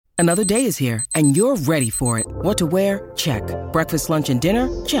Another day is here, and you're ready for it. What to wear? Check. Breakfast, lunch, and dinner?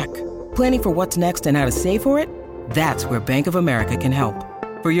 Check. Planning for what's next and how to save for it? That's where Bank of America can help.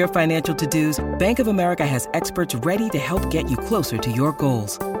 For your financial to-dos, Bank of America has experts ready to help get you closer to your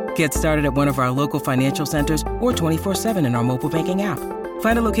goals. Get started at one of our local financial centers or 24/7 in our mobile banking app.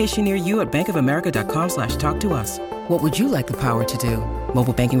 Find a location near you at bankofamerica.com/talktous. What would you like the power to do?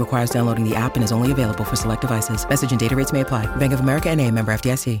 Mobile banking requires downloading the app and is only available for select devices. Message and data rates may apply. Bank of America N.A., member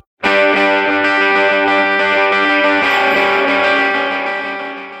FDIC.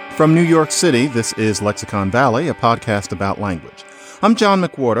 From New York City, this is Lexicon Valley, a podcast about language. I'm John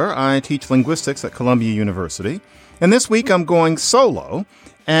McWhorter. I teach linguistics at Columbia University. And this week I'm going solo.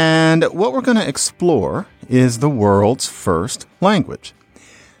 And what we're going to explore is the world's first language.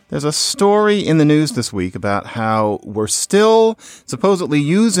 There's a story in the news this week about how we're still supposedly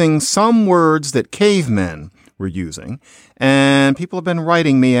using some words that cavemen were using. And people have been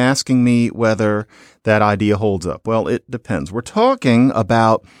writing me, asking me whether that idea holds up. Well, it depends. We're talking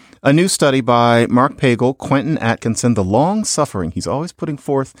about a new study by Mark Pagel, Quentin Atkinson, the long-suffering. He's always putting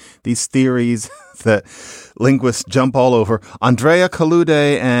forth these theories that linguists jump all over. Andrea Colude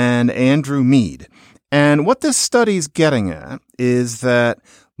and Andrew Mead. And what this study's getting at is that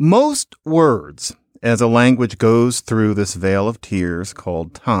most words, as a language goes through this veil of tears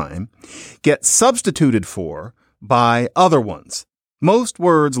called time, get substituted for by other ones. Most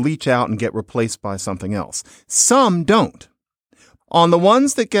words leach out and get replaced by something else. Some don't. On the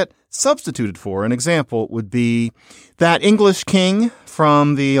ones that get substituted for, an example would be that English king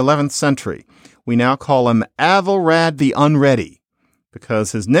from the 11th century. We now call him Athelred the Unready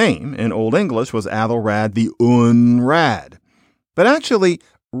because his name in Old English was Athelred the Unrad. But actually,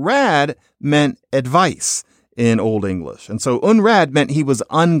 rad meant advice in Old English. And so unrad meant he was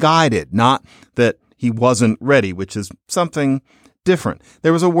unguided, not that he wasn't ready, which is something different.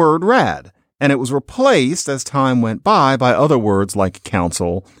 There was a word rad. And it was replaced as time went by other words like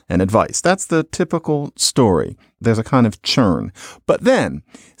counsel and advice. That's the typical story. There's a kind of churn. But then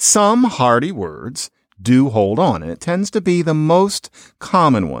some hardy words do hold on. And it tends to be the most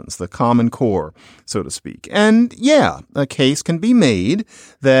common ones, the common core, so to speak. And yeah, a case can be made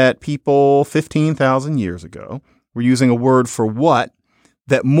that people 15,000 years ago were using a word for what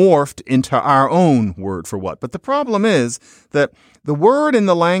that morphed into our own word for what. But the problem is that the word in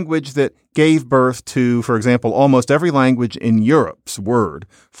the language that gave birth to, for example, almost every language in Europe's word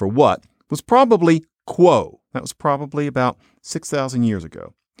for what was probably quo. That was probably about 6,000 years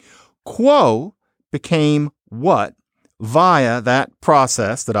ago. Quo became what via that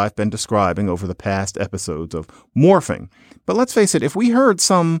process that I've been describing over the past episodes of morphing. But let's face it, if we heard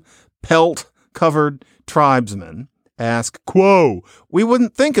some pelt-covered tribesman ask quo, we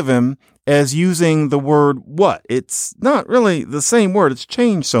wouldn't think of him as using the word what. It's not really the same word. It's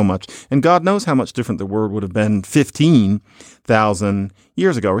changed so much. And God knows how much different the word would have been 15,000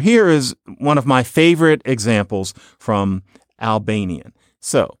 years ago. Here is one of my favorite examples from Albanian.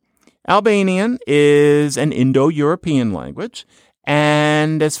 So Albanian is an Indo-European language.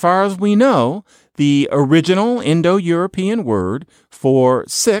 And as far as we know, the original Indo-European word for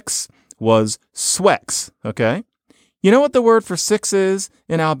six was sweks. Okay. You know what the word for six is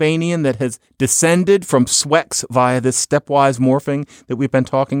in Albanian that has descended from sweks via this stepwise morphing that we've been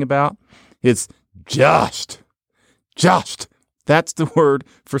talking about? It's just. Just. That's the word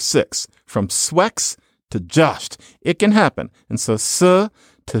for six. From sweks to just. It can happen. And so s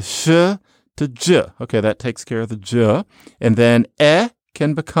to sh to j. Okay, that takes care of the j. And then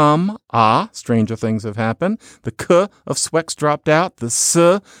can become a. Stranger things have happened. The k of sweks dropped out. The s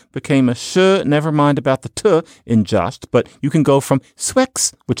became a sh. Never mind about the t in just. But you can go from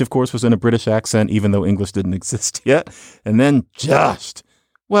sweks, which of course was in a British accent, even though English didn't exist yet, and then just.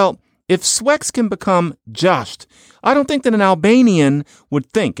 Well, if sweks can become just, I don't think that an Albanian would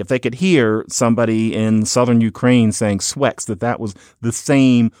think, if they could hear somebody in southern Ukraine saying sweks, that that was the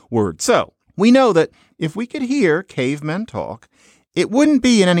same word. So we know that if we could hear cavemen talk, it wouldn't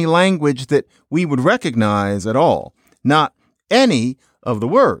be in any language that we would recognize at all, not any of the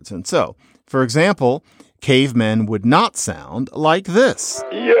words. And so, for example, cavemen would not sound like this.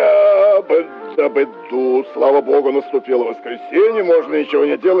 Слава Богу, наступило воскресенье, можно ничего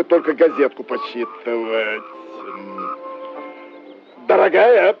не делать, только газетку почитывать.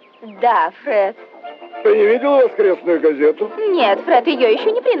 Дорогая? Да, Фред. Ты не видела воскресную газету? Нет, Фред, ее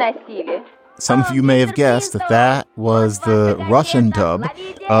еще не приносили. Some of you may have guessed that that was the Russian dub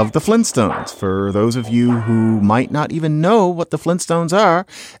of the Flintstones. For those of you who might not even know what the Flintstones are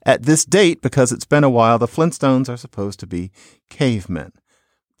at this date, because it's been a while, the Flintstones are supposed to be cavemen.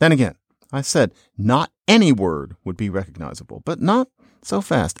 Then again, I said not any word would be recognizable, but not so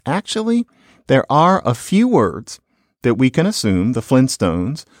fast. Actually, there are a few words that we can assume the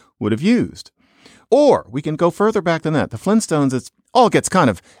Flintstones would have used. Or we can go further back than that. The Flintstones, it all gets kind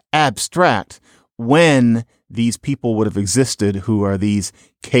of abstract when these people would have existed, who are these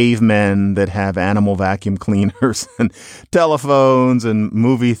cavemen that have animal vacuum cleaners and telephones and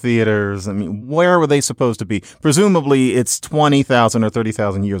movie theaters. I mean, where were they supposed to be? Presumably it's 20,000 or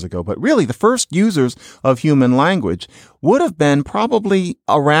 30,000 years ago. But really, the first users of human language would have been probably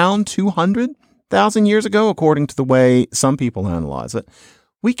around 200,000 years ago, according to the way some people analyze it.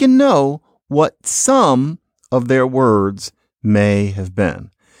 We can know what some of their words may have been.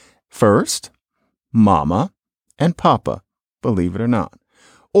 First, mama and papa, believe it or not.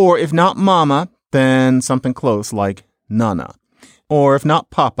 Or if not mama, then something close like nana. Or if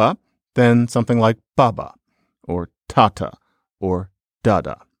not papa, then something like baba or tata or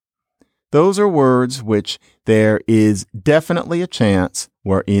dada. Those are words which there is definitely a chance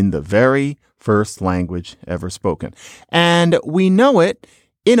were in the very first language ever spoken. And we know it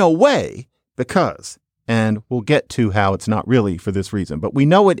in a way because, and we'll get to how it's not really for this reason, but we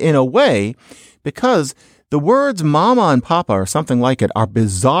know it in a way because the words mama and papa or something like it are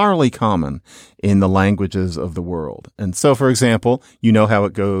bizarrely common in the languages of the world. And so, for example, you know how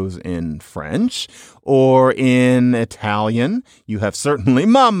it goes in French or in Italian. You have certainly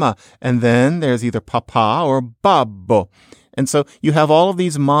mama, and then there's either papa or babbo. And so you have all of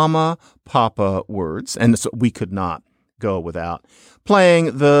these mama, papa words, and so we could not go without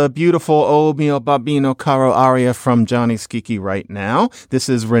playing the beautiful O mio babbino caro aria from Johnny Schicchi right now. This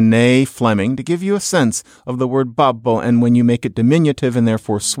is Renee Fleming to give you a sense of the word babbo, and when you make it diminutive and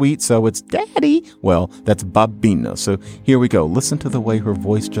therefore sweet, so it's daddy, well, that's babbino. So here we go. Listen to the way her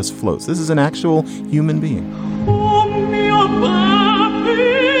voice just flows. This is an actual human being. O mio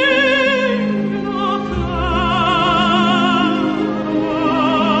babbino caro,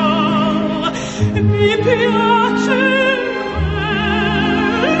 mi piace.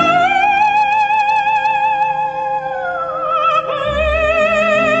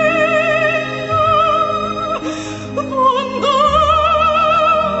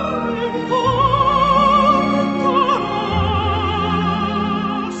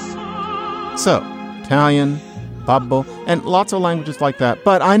 So, Italian, babbo, and lots of languages like that.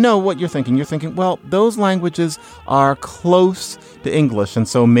 But I know what you're thinking. You're thinking, well, those languages are close to English, and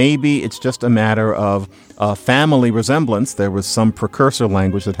so maybe it's just a matter of family resemblance. There was some precursor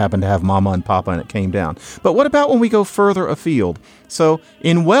language that happened to have mama and papa, and it came down. But what about when we go further afield? So,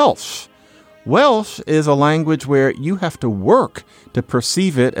 in Welsh is a language where you have to work to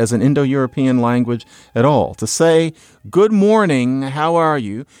perceive it as an Indo-European language at all. To say, good morning, how are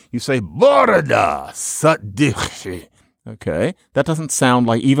you? You say, Borda Satdichi. Okay, that doesn't sound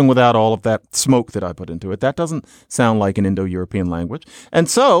like, even without all of that smoke that I put into it, that doesn't sound like an Indo-European language. And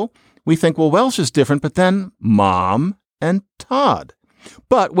so we think, well, Welsh is different, but then mom and Todd.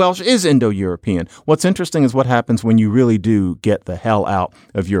 But Welsh is Indo-European. What's interesting is what happens when you really do get the hell out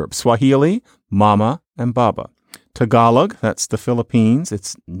of Europe. Swahili, mama and baba. Tagalog, that's the Philippines.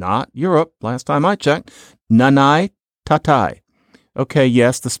 It's not Europe, last time I checked. Nanay, tatay. Okay,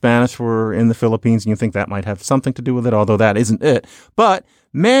 yes, the Spanish were in the Philippines, and you think that might have something to do with it, although that isn't it. But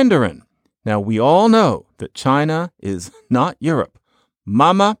Mandarin. Now, we all know that China is not Europe.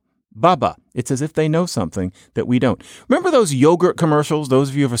 Mama, baba. It's as if they know something that we don't. Remember those yogurt commercials, those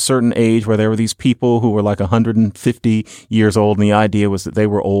of you of a certain age, where there were these people who were like 150 years old, and the idea was that they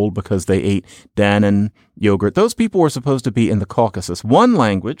were old because they ate Dannon yogurt. Those people were supposed to be in the Caucasus. One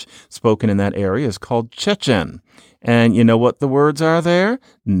language spoken in that area is called Chechen. And you know what the words are there?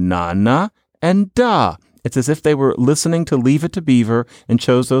 Nana and da. It's as if they were listening to Leave It to Beaver and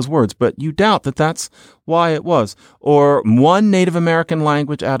chose those words, but you doubt that that's why it was. Or one Native American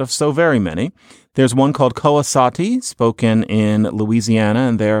language out of so very many. There's one called Coasati, spoken in Louisiana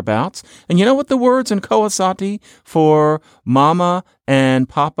and thereabouts. And you know what the words in Coasati for mama and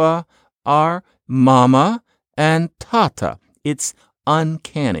papa are? Mama and tata. It's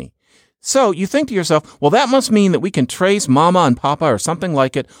uncanny. So you think to yourself, well, that must mean that we can trace mama and papa or something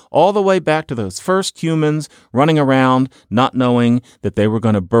like it all the way back to those first humans running around not knowing that they were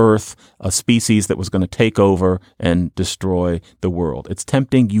going to birth a species that was going to take over and destroy the world. It's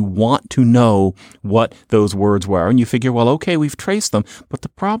tempting. You want to know what those words were. And you figure, well, okay, we've traced them. But the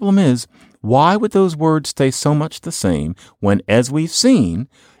problem is, why would those words stay so much the same when, as we've seen,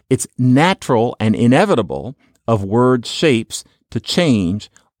 it's natural and inevitable of word shapes to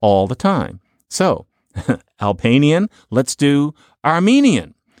change all the time? So, Albanian, let's do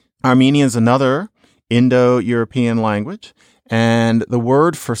Armenian. Armenian is another Indo-European language, and the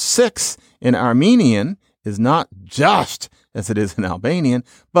word for 6 in Armenian is not just as it is in Albanian,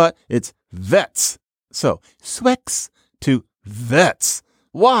 but it's vets. So Sweks to vets.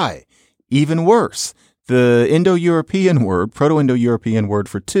 Why? Even worse. The Indo-European word, Proto-Indo-European word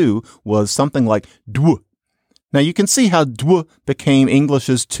for two was something like dw. Now you can see how dw became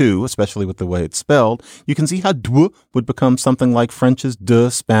English's two, especially with the way it's spelled. You can see how dw would become something like French's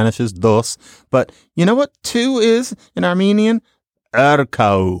de, Spanish's dos. But you know what two is in Armenian?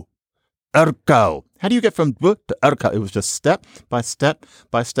 Erkau. Erkau. How do you get from dw to erkau? It was just step by step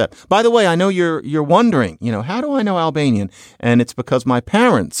by step. By the way, I know you're wondering, how do I know Albanian? And it's because my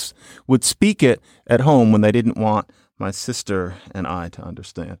parents would speak it at home when they didn't want my sister and I to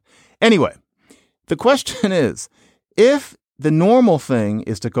understand. Anyway, the question is, if the normal thing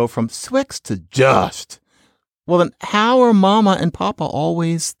is to go from Sweks to just, well, then how are Mama and Papa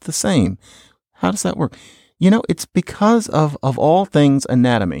always the same? How does that work? It's because of all things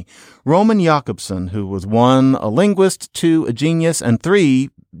anatomy. Roman Jakobson, who was 1, a linguist, 2, a genius, and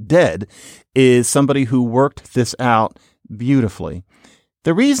 3, dead, is somebody who worked this out beautifully.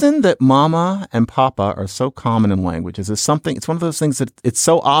 The reason that Mama and Papa are so common in languages is it's one of those things that it's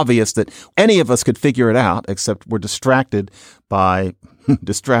so obvious that any of us could figure it out, except we're distracted by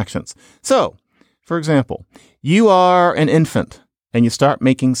distractions. So, for example, you are an infant and you start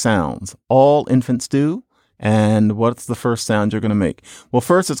making sounds. All infants do. And what's the first sound you're going to make? Well,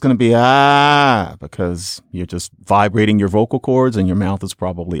 first it's going to be because you're just vibrating your vocal cords and your mouth is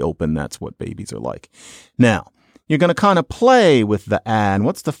probably open. That's what babies are like. Now, you're going to kind of play with the and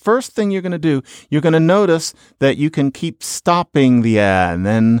what's the first thing you're going to do? You're going to notice that you can keep stopping the and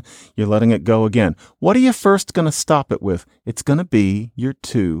then you're letting it go again. What are you first going to stop it with? It's going to be your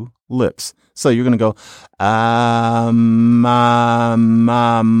 2 lips. So you're going to go, ma.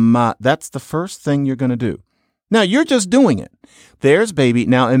 That's the first thing you're going to do. Now, you're just doing it. There's baby.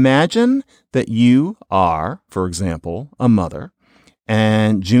 Now, imagine that you are, for example, a mother,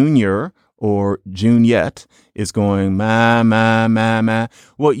 and Junior or Juniette is going, ma.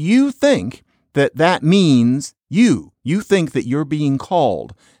 Well, you think that means you. You think that you're being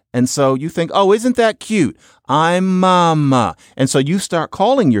called. And so you think, oh, isn't that cute? I'm Mama. And so you start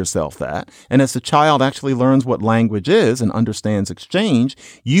calling yourself that. And as the child actually learns what language is and understands exchange,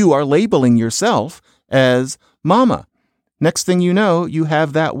 you are labeling yourself as Mama. Next thing you know, you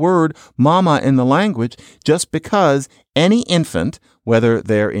have that word Mama in the language just because any infant, whether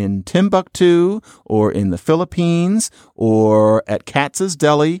they're in Timbuktu or in the Philippines or at Katz's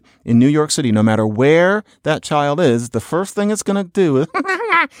Deli in New York City, no matter where that child is, the first thing it's going to do is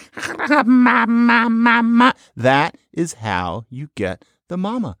ma. That is how you get the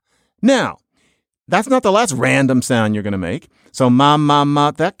mama. Now, that's not the last random sound you're going to make. So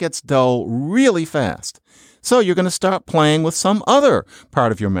ma, that gets dull really fast. So you're going to start playing with some other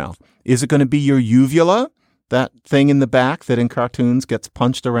part of your mouth. Is it going to be your uvula? That thing in the back that in cartoons gets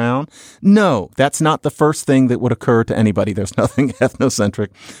punched around? No, that's not the first thing that would occur to anybody. There's nothing ethnocentric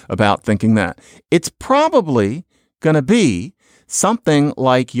about thinking that. It's probably going to be something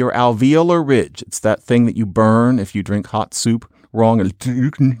like your alveolar ridge. It's that thing that you burn if you drink hot soup wrong. And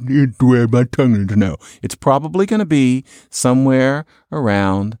where my tongue is now. It's probably going to be somewhere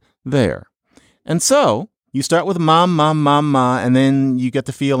around there. And so you start with ma, and then you get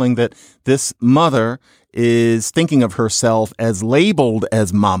the feeling that this mother is thinking of herself as labeled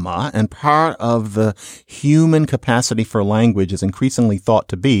as Mama, and part of the human capacity for language is increasingly thought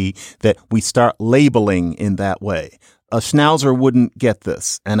to be that we start labeling in that way. A schnauzer wouldn't get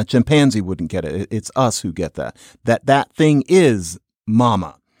this, and a chimpanzee wouldn't get it. It's us who get that. That thing is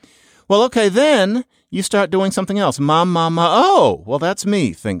Mama. Well, okay, then you start doing something else. Ma. Oh, well, that's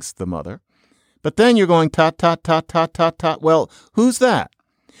me, thinks the mother. But then you're going ta. Well, who's that?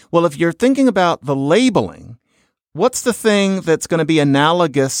 Well, if you're thinking about the labeling, what's the thing that's going to be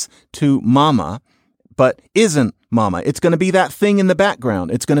analogous to Mama, but isn't Mama? It's going to be that thing in the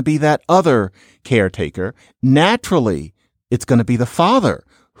background. It's going to be that other caretaker. Naturally, it's going to be the father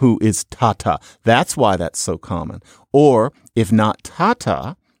who is Tata. That's why that's so common. Or if not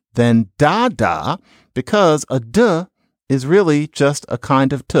Tata, then Dada, because a D is really just a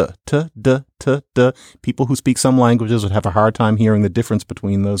kind of T. T. People who speak some languages would have a hard time hearing the difference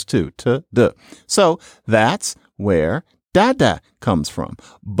between those two. T, D. So that's where Dada comes from.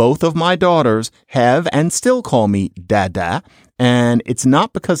 Both of my daughters have and still call me Dada, and it's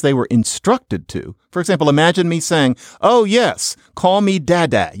not because they were instructed to. For example, imagine me saying, oh, yes, call me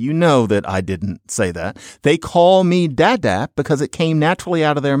Dada. You know that I didn't say that. They call me Dada because it came naturally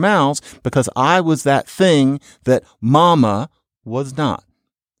out of their mouths because I was that thing that Mama was not.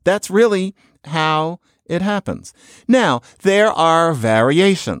 That's really how It happens. Now, there are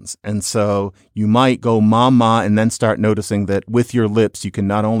variations. And so you might go mama and then start noticing that with your lips, you can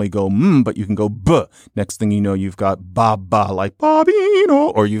not only go but you can go b. Next thing you know, you've got baba, like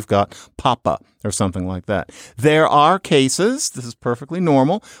babino, or you've got papa or something like that. There are cases, this is perfectly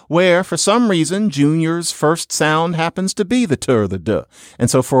normal, where for some reason, Junior's first sound happens to be the t or the d. And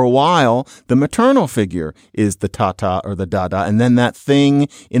so for a while, the maternal figure is the tata or the dada. And then that thing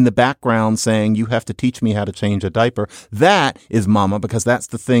in the background saying, you have to teach me how to change a diaper, that is mama, because that's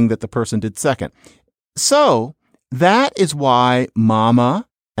the thing that the person did second. So that is why mama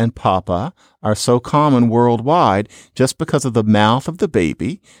and papa are so common worldwide, just because of the mouth of the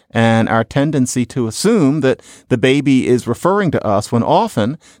baby and our tendency to assume that the baby is referring to us when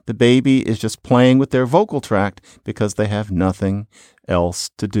often the baby is just playing with their vocal tract because they have nothing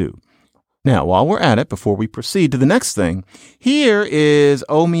else to do. Now, while we're at it, before we proceed to the next thing, here is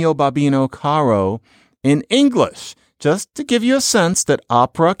O mio babino caro in English, just to give you a sense that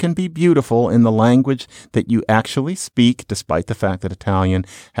opera can be beautiful in the language that you actually speak, despite the fact that Italian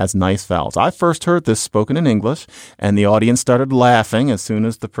has nice vowels. I first heard this spoken in English, and the audience started laughing as soon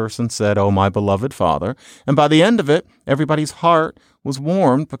as the person said, "Oh, my beloved father." And by the end of it, everybody's heart was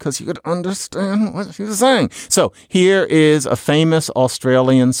warmed because you could understand what she was saying. So here is a famous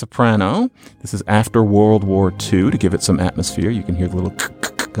Australian soprano. This is after World War II. To give it some atmosphere, you can hear the little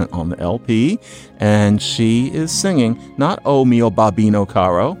on the LP, and she is singing not "O mio babino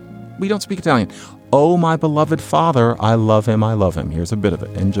caro." We don't speak Italian. "Oh, my beloved father, I love him, I love him." Here's a bit of it.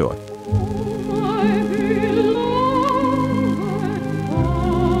 Enjoy.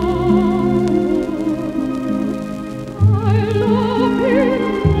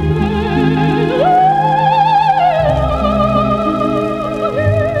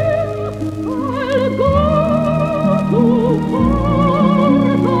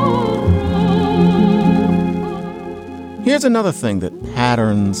 Here's another thing that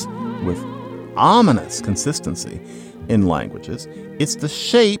patterns with ominous consistency in languages. It's the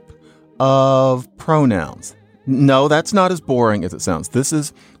shape of pronouns. No, that's not as boring as it sounds. This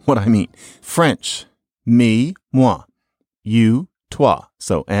is what I mean. French, me, moi. You, toi.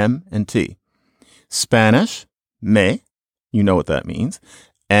 So M and T. Spanish, me. You know what that means.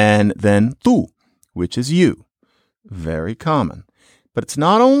 And then tu, which is you. Very common. But it's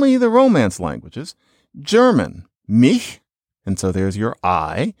not only the Romance languages. German, mich. And so there's your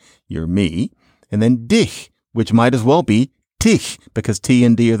I, your me, and then dich, which might as well be dich, because T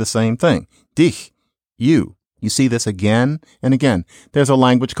and D are the same thing. Dich, you. You see this again and again. There's a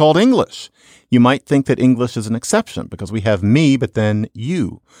language called English. You might think that English is an exception because we have me, but then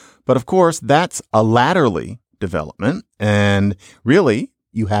you. But of course, that's a latterly development. And really,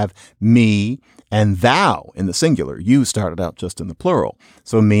 you have me and thou in the singular. You started out just in the plural.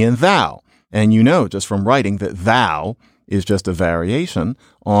 So me and thou. And you know just from writing that thou is just a variation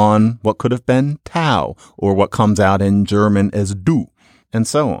on what could have been Tau, or what comes out in German as du, and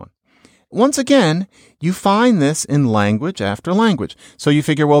so on. Once again, you find this in language after language. So you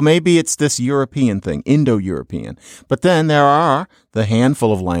figure, well, maybe it's this European thing, Indo-European. But then there are the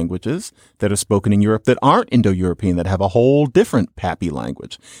handful of languages that are spoken in Europe that aren't Indo-European, that have a whole different pappy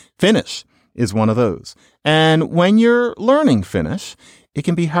language. Finnish is one of those. And when you're learning Finnish, it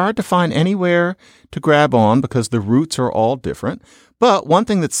can be hard to find anywhere to grab on because the roots are all different. But one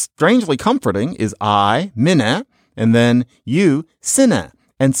thing that's strangely comforting is I, minä, and then you, sinä.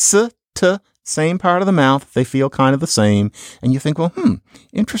 And s, t, same part of the mouth. They feel kind of the same. And you think, well,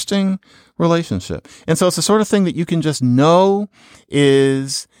 interesting relationship. And so it's the sort of thing that you can just know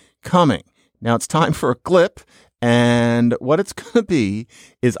is coming. Now it's time for a clip. And what it's going to be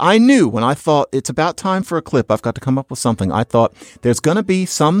is, I knew when I thought it's about time for a clip, I've got to come up with something. I thought there's going to be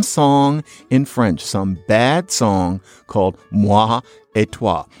some song in French, some bad song called Moi et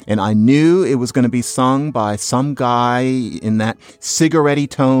Toi. And I knew it was going to be sung by some guy in that cigarette-y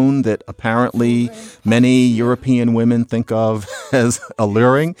tone that apparently many European women think of as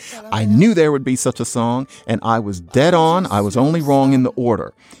alluring. I knew there would be such a song, and I was dead on. I was only wrong in the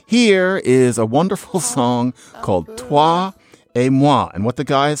order. Here is a wonderful song called Toi et Moi. And what the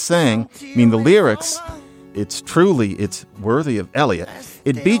guy is saying, I mean, the lyrics, it's worthy of Eliot.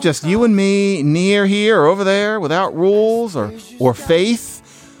 It'd be just you and me near here or over there without rules or faith.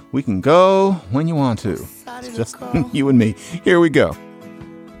 We can go when you want to. It's just you and me. Here we go.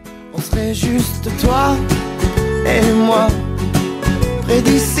 On serait juste toi et moi, près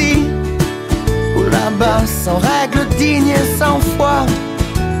d'ici ou là-bas, sans règles dignes et sans foi.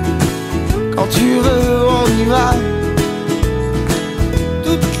 Quand tu veux, on y va.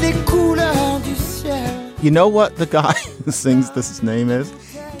 Toutes les couleurs du ciel. You know what the guy who sings this name is?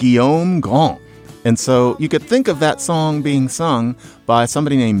 Guillaume Grand. And so you could think of that song being sung by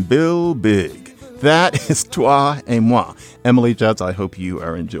somebody named Bill Big. That is Toi et Moi. Emily Judds, I hope you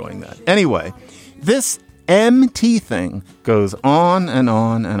are enjoying that. Anyway, this MT thing goes on and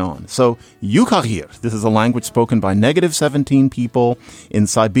on and on. So Yukagir, this is a language spoken by -17 people in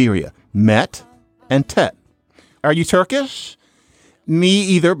Siberia. Met and Tet. Are you Turkish? Me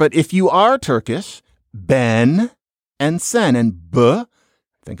either, but if you are Turkish, Ben and Sen. And B,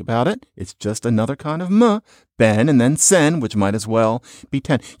 think about it, it's just another kind of M. Ben and then Sen, which might as well be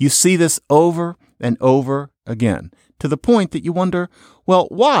 10. You see this over and over again, to the point that you wonder, well,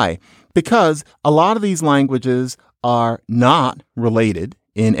 why? Because a lot of these languages are not related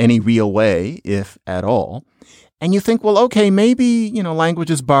in any real way, if at all. And you think, well, okay, maybe,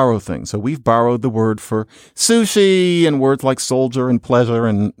 languages borrow things. So we've borrowed the word for sushi, and words like soldier and pleasure,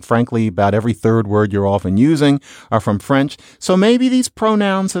 and frankly, about every third word you're often using are from French. So maybe these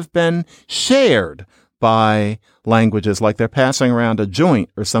pronouns have been shared by languages, like they're passing around a joint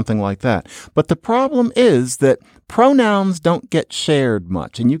or something like that. But the problem is that pronouns don't get shared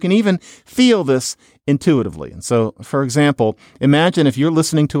much. And you can even feel this intuitively. And so, for example, imagine if you're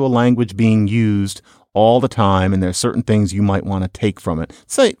listening to a language being used all the time, and there's certain things you might want to take from it.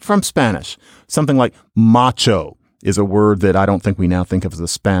 Say from Spanish, something like macho is a word that I don't think we now think of as a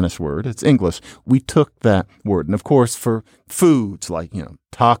Spanish word. It's English. We took that word. And of course, for foods like,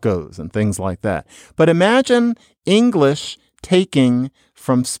 tacos and things like that. But imagine English taking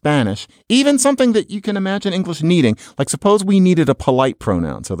from Spanish, even something that you can imagine English needing. Like suppose we needed a polite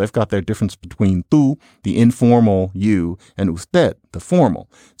pronoun. So they've got their difference between tú, the informal you, and usted, the formal.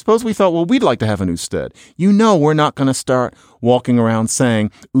 Suppose we thought, well, we'd like to have an usted. We're not going to start walking around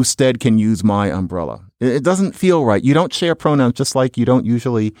saying, usted can use my umbrella. It doesn't feel right. You don't share pronouns just like you don't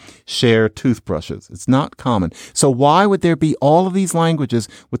usually share toothbrushes. It's not common. So why would there be all of these languages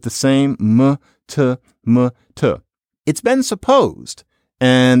with the same m, t, m, t? It's been supposed,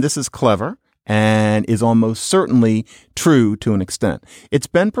 and this is clever and is almost certainly true to an extent. It's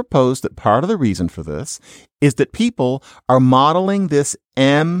been proposed that part of the reason for this is that people are modeling this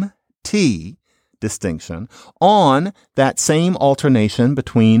MT distinction on that same alternation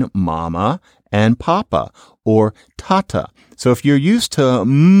between mama and papa, or tata. So if you're used to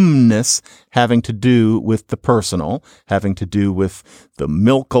mness having to do with the personal, having to do with the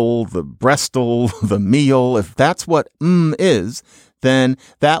milkle, the breastal, the meal, if that's what is, then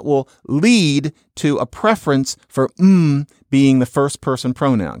that will lead to a preference for being the first person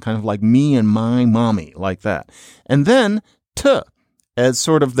pronoun, kind of like me and my mommy, like that. And then t as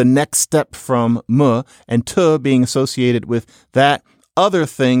sort of the next step from m, and t being associated with that other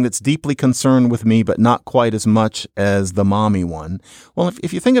thing that's deeply concerned with me, but not quite as much as the mommy one. Well,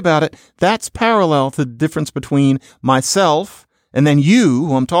 if you think about it, that's parallel to the difference between myself and then you,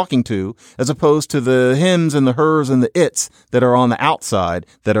 who I'm talking to, as opposed to the hims and the hers and the its that are on the outside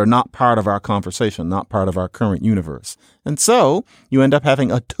that are not part of our conversation, not part of our current universe. And so you end up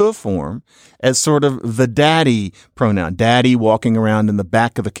having a t form as sort of the daddy pronoun, daddy walking around in the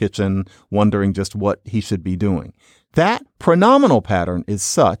back of the kitchen wondering just what he should be doing. That pronominal pattern is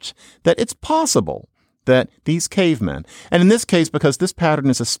such that it's possible that these cavemen, and in this case, because this pattern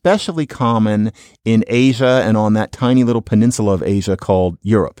is especially common in Asia and on that tiny little peninsula of Asia called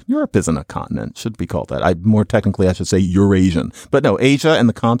Europe. Europe isn't a continent, should be called that. More technically, I should say Eurasian. But no, Asia and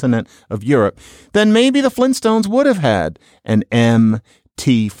the continent of Europe. Then maybe the Flintstones would have had an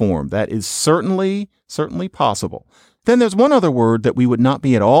MT form. That is certainly possible. Then there's one other word that we would not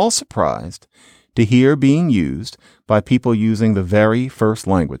be at all surprised to hear being used by people using the very first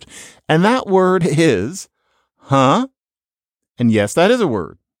language. And that word is, huh? And yes, that is a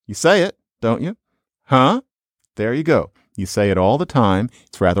word. You say it, don't you? Huh? There you go. You say it all the time.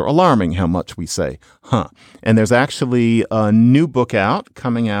 It's rather alarming how much we say, huh? And there's actually a new book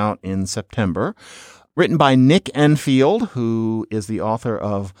coming out in September, written by Nick Enfield, who is the author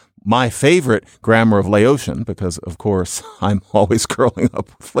of my favorite grammar of Laotian, because, of course, I'm always curling up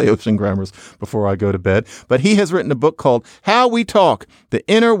with Laotian grammars before I go to bed. But he has written a book called How We Talk, The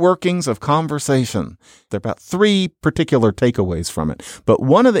Inner Workings of Conversation. There are about 3 particular takeaways from it. But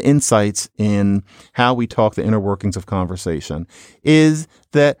one of the insights in How We Talk, The Inner Workings of Conversation is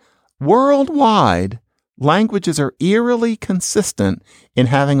that worldwide, languages are eerily consistent in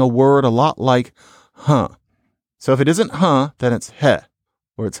having a word a lot like huh. So if it isn't huh, then it's heh.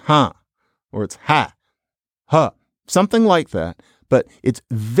 Or it's huh, or it's ha, huh, something like that. But it's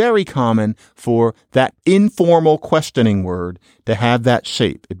very common for that informal questioning word to have that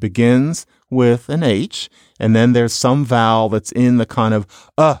shape. It begins with an H, and then there's some vowel that's in the kind of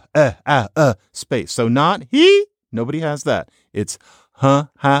space. So not he, nobody has that. It's huh,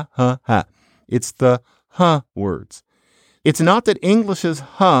 ha, huh, ha. It's the huh words. It's not that English's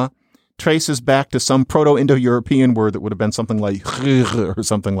huh traces back to some Proto-Indo-European word that would have been something like or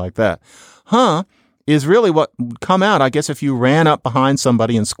something like that. Huh is really what would come out, I guess, if you ran up behind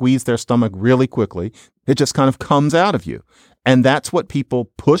somebody and squeezed their stomach really quickly. It just kind of comes out of you. And that's what people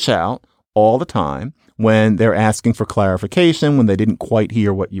push out all the time when they're asking for clarification, when they didn't quite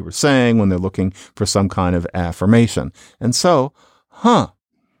hear what you were saying, when they're looking for some kind of affirmation. And so, huh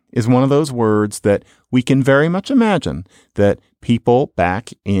is one of those words that we can very much imagine that people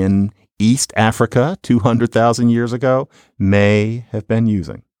back in East Africa 200,000 years ago may have been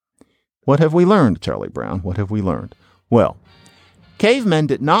using. What have we learned, Charlie Brown? What have we learned? Well, cavemen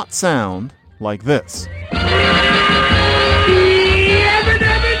did not sound like this.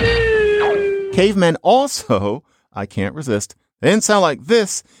 Cavemen also, I can't resist, they didn't sound like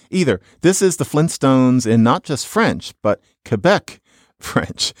this either. This is the Flintstones in not just French, but Quebec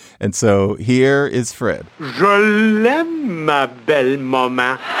French. And so here is Fred. Je l'aime, ma belle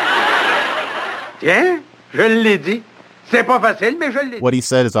maman. Tiens, je l'ai dit. C'est pas facile, mais je l'ai dit. What he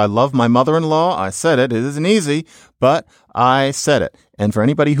said is, I love my mother-in-law. I said it. It isn't easy, but I said it. And for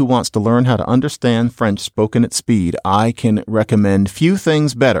anybody who wants to learn how to understand French spoken at speed, I can recommend few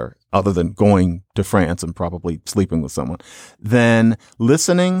things better, other than going to France and probably sleeping with someone, than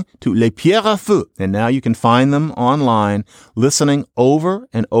listening to Les Pierres à Feu. And now you can find them online, listening over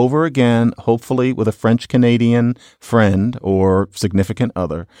and over again, hopefully with a French-Canadian friend or significant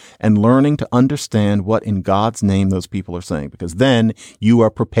other, and learning to understand what in God's name those people are saying, because then you are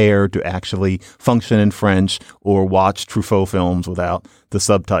prepared to actually function in French or watch Truffaut films without the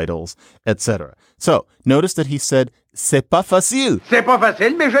subtitles, etc. So notice that he said, c'est pas facile. C'est pas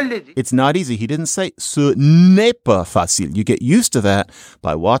facile, mais je l'ai dit. It's not easy. He didn't say, ce n'est pas facile. You get used to that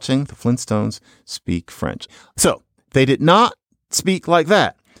by watching the Flintstones speak French. So they did not speak like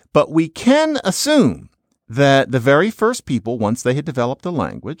that, but we can assume that the very first people, once they had developed a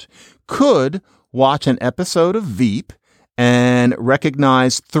language, could watch an episode of Veep and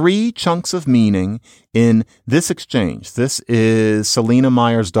recognize 3 chunks of meaning in this exchange. This is Selena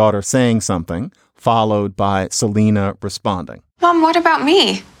Meyer's daughter saying something, followed by Selena responding. Mom, what about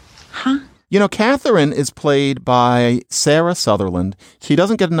me? Huh? You know, Catherine is played by Sarah Sutherland. She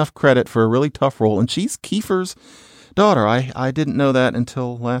doesn't get enough credit for a really tough role, and she's Kiefer's daughter. I didn't know that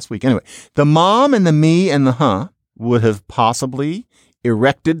until last week. Anyway, the mom and the me and the huh would have possibly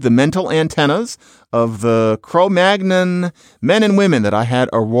erected the mental antennas of the Cro-Magnon men and women that I had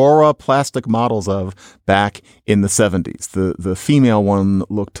Aurora plastic models of back in the 70s. The female one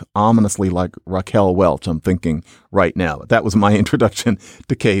looked ominously like Raquel Welch, I'm thinking right now. But that was my introduction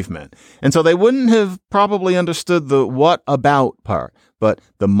to cavemen. And so they wouldn't have probably understood the what about part, but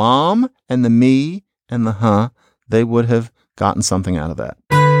the mom and the me and the huh, they would have gotten something out of that.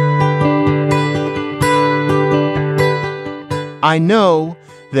 I know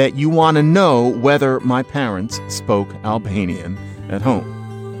that you want to know whether my parents spoke Albanian at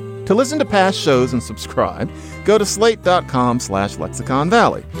home. To listen to past shows and subscribe, go to slate.com/Lexicon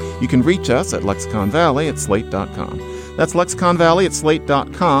Valley. You can reach us at Lexicon Valley at slate.com. That's Lexicon Valley at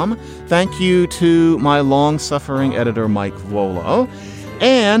slate.com. Thank you to my long-suffering editor, Mike Volo.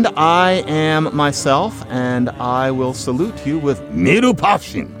 And I am myself, and I will salute you with Miru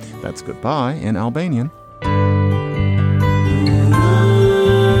Pavshin. That's goodbye in Albanian.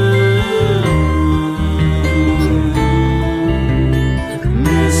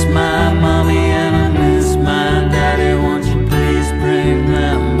 My mommy and I miss my daddy. Won't you please bring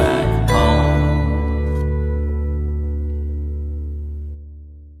them back home?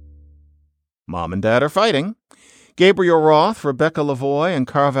 Mom and Dad are fighting. Gabriel Roth, Rebecca Lavoie, and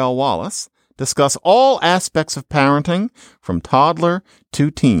Carvel Wallace discuss all aspects of parenting from toddler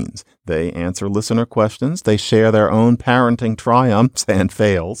to teens. They answer listener questions, they share their own parenting triumphs and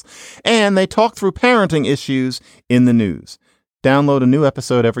fails, and they talk through parenting issues in the news. Download a new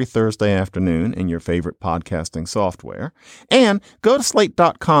episode every Thursday afternoon in your favorite podcasting software. And go to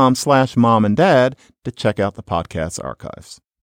slate.com/momanddad to check out the podcast archives.